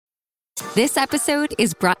This episode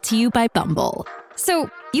is brought to you by Bumble. So,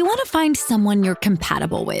 you want to find someone you're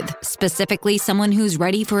compatible with, specifically someone who's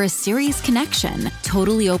ready for a serious connection,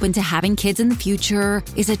 totally open to having kids in the future,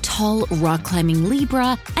 is a tall, rock-climbing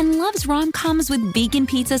Libra, and loves rom-coms with vegan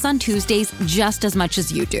pizzas on Tuesdays just as much as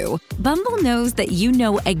you do. Bumble knows that you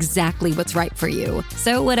know exactly what's right for you.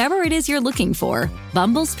 So whatever it is you're looking for,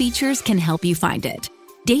 Bumble's features can help you find it.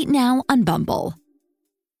 Date now on Bumble.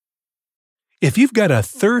 If you've got a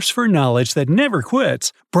thirst for knowledge that never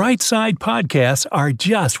quits, Brightside Podcasts are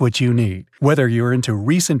just what you need. Whether you're into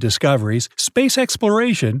recent discoveries, space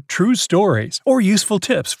exploration, true stories, or useful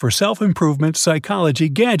tips for self-improvement, psychology,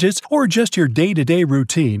 gadgets, or just your day-to-day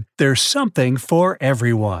routine, there's something for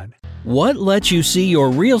everyone. What lets you see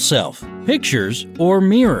your real self? Pictures or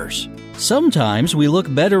mirrors? Sometimes we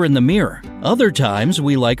look better in the mirror. Other times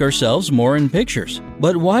we like ourselves more in pictures.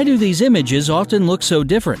 But why do these images often look so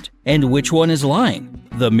different? And which one is lying?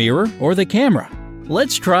 The mirror or the camera?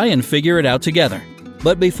 Let's try and figure it out together.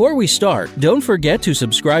 But before we start, don't forget to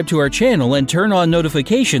subscribe to our channel and turn on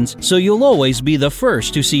notifications so you'll always be the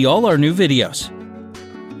first to see all our new videos.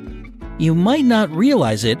 You might not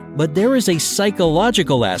realize it, but there is a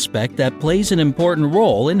psychological aspect that plays an important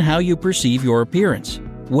role in how you perceive your appearance,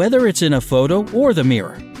 whether it's in a photo or the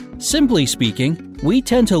mirror. Simply speaking, we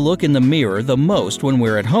tend to look in the mirror the most when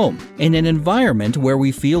we're at home, in an environment where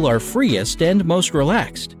we feel our freest and most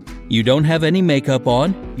relaxed. You don't have any makeup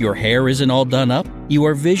on, your hair isn't all done up, you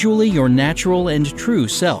are visually your natural and true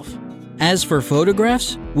self. As for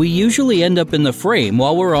photographs, we usually end up in the frame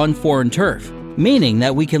while we're on foreign turf, meaning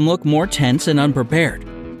that we can look more tense and unprepared.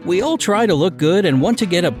 We all try to look good and want to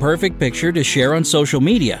get a perfect picture to share on social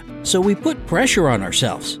media, so we put pressure on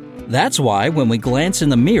ourselves. That's why when we glance in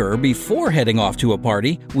the mirror before heading off to a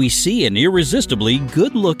party, we see an irresistibly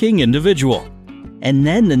good-looking individual. And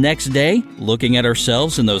then the next day, looking at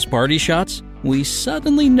ourselves in those party shots, we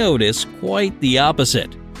suddenly notice quite the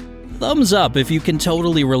opposite. Thumbs up if you can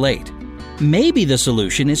totally relate. Maybe the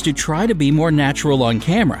solution is to try to be more natural on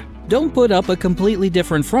camera. Don't put up a completely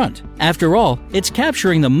different front. After all, it's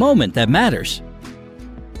capturing the moment that matters.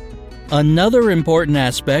 Another important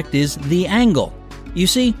aspect is the angle. You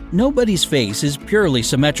see, nobody's face is purely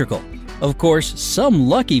symmetrical. Of course, some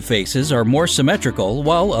lucky faces are more symmetrical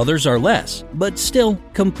while others are less, but still,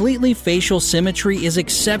 completely facial symmetry is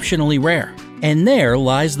exceptionally rare. And there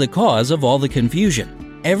lies the cause of all the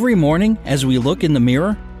confusion. Every morning, as we look in the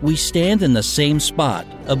mirror, we stand in the same spot,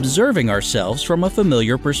 observing ourselves from a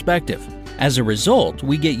familiar perspective. As a result,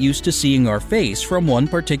 we get used to seeing our face from one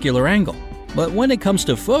particular angle. But when it comes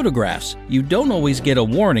to photographs, you don't always get a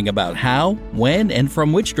warning about how, when, and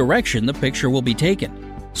from which direction the picture will be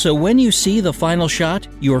taken. So when you see the final shot,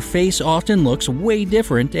 your face often looks way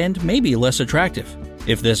different and maybe less attractive.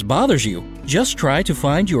 If this bothers you, just try to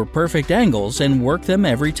find your perfect angles and work them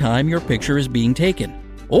every time your picture is being taken.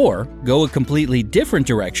 Or go a completely different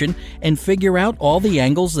direction and figure out all the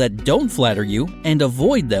angles that don't flatter you and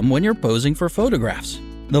avoid them when you're posing for photographs.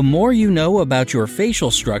 The more you know about your facial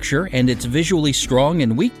structure and its visually strong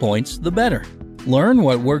and weak points, the better. Learn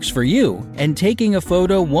what works for you, and taking a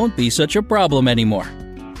photo won't be such a problem anymore.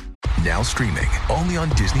 Now streaming only on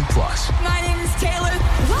Disney+. My name is Taylor.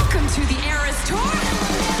 Welcome to the Eras Tour.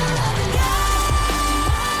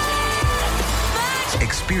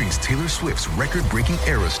 Experience Taylor Swift's record-breaking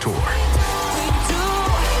Eras Tour.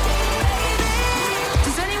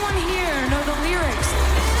 Does anyone here know the lyrics?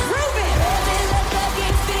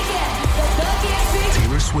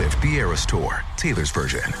 Taylor Swift The Eras Tour, Taylor's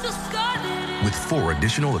version, with 4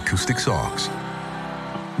 additional acoustic songs.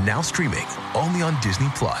 Now streaming only on Disney+.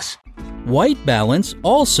 White balance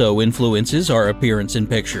also influences our appearance in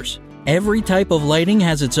pictures. Every type of lighting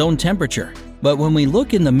has its own temperature, but when we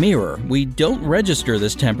look in the mirror, we don't register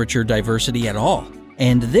this temperature diversity at all.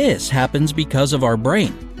 And this happens because of our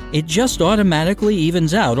brain. It just automatically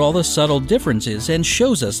evens out all the subtle differences and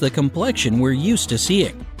shows us the complexion we're used to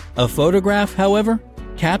seeing. A photograph, however,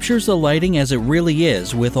 captures the lighting as it really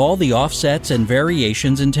is with all the offsets and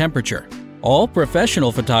variations in temperature. All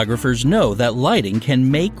professional photographers know that lighting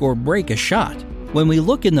can make or break a shot. When we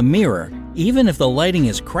look in the mirror, even if the lighting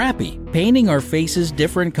is crappy, painting our faces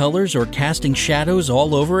different colors or casting shadows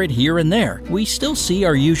all over it here and there, we still see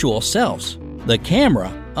our usual selves. The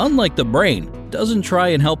camera, unlike the brain, doesn't try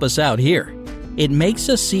and help us out here. It makes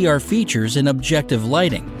us see our features in objective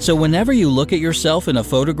lighting. So whenever you look at yourself in a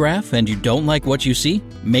photograph and you don't like what you see,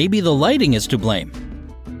 maybe the lighting is to blame.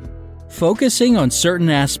 Focusing on certain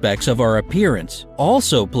aspects of our appearance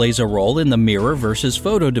also plays a role in the mirror versus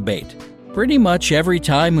photo debate. Pretty much every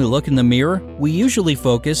time we look in the mirror, we usually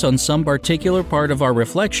focus on some particular part of our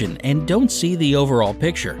reflection and don't see the overall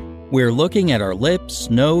picture. We're looking at our lips,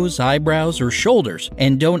 nose, eyebrows, or shoulders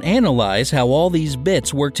and don't analyze how all these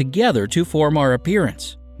bits work together to form our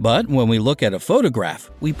appearance. But when we look at a photograph,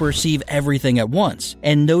 we perceive everything at once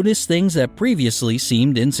and notice things that previously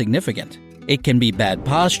seemed insignificant. It can be bad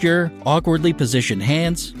posture, awkwardly positioned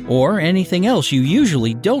hands, or anything else you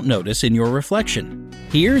usually don't notice in your reflection.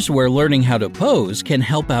 Here's where learning how to pose can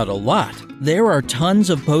help out a lot. There are tons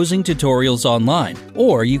of posing tutorials online,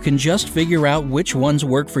 or you can just figure out which ones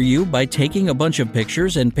work for you by taking a bunch of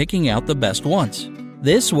pictures and picking out the best ones.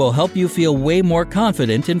 This will help you feel way more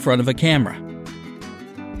confident in front of a camera.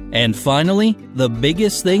 And finally, the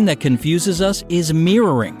biggest thing that confuses us is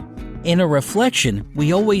mirroring. In a reflection,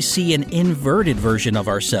 we always see an inverted version of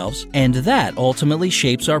ourselves, and that ultimately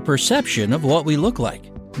shapes our perception of what we look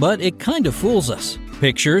like. But it kind of fools us.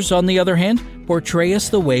 Pictures, on the other hand, portray us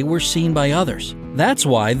the way we're seen by others. That's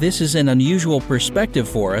why this is an unusual perspective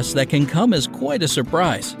for us that can come as quite a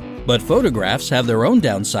surprise. But photographs have their own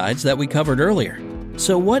downsides that we covered earlier.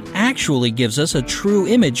 So what actually gives us a true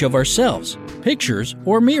image of ourselves? Pictures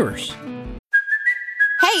or mirrors?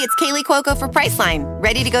 Hey, it's Kaylee Cuoco for Priceline.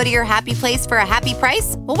 Ready to go to your happy place for a happy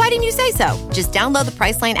price? Well, why didn't you say so? Just download the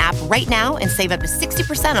Priceline app right now and save up to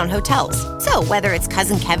 60% on hotels. So whether it's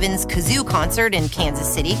Cousin Kevin's Kazoo Concert in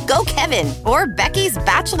Kansas City, go Kevin, or Becky's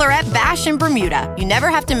Bachelorette Bash in Bermuda, you never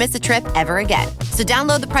have to miss a trip ever again. So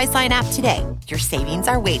download the Priceline app today. Your savings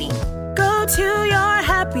are waiting. Go to your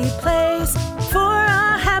happy place for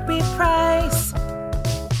a happy price.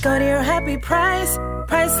 Go to your happy price,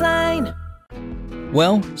 Priceline.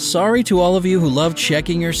 Well, sorry to all of you who love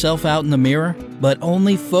checking yourself out in the mirror, but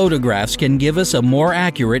only photographs can give us a more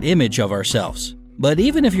accurate image of ourselves. But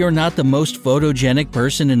even if you're not the most photogenic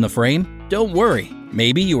person in the frame, don't worry.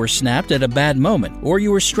 Maybe you were snapped at a bad moment, or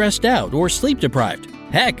you were stressed out or sleep deprived.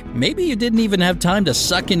 Heck, maybe you didn't even have time to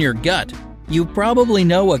suck in your gut. You probably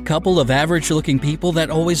know a couple of average-looking people that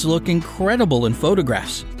always look incredible in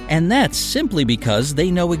photographs, and that's simply because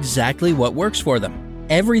they know exactly what works for them.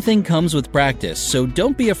 Everything comes with practice, so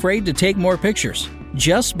don't be afraid to take more pictures.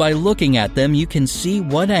 Just by looking at them, you can see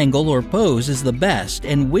what angle or pose is the best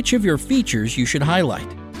and which of your features you should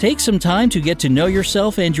highlight. Take some time to get to know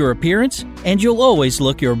yourself and your appearance, and you'll always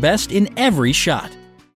look your best in every shot.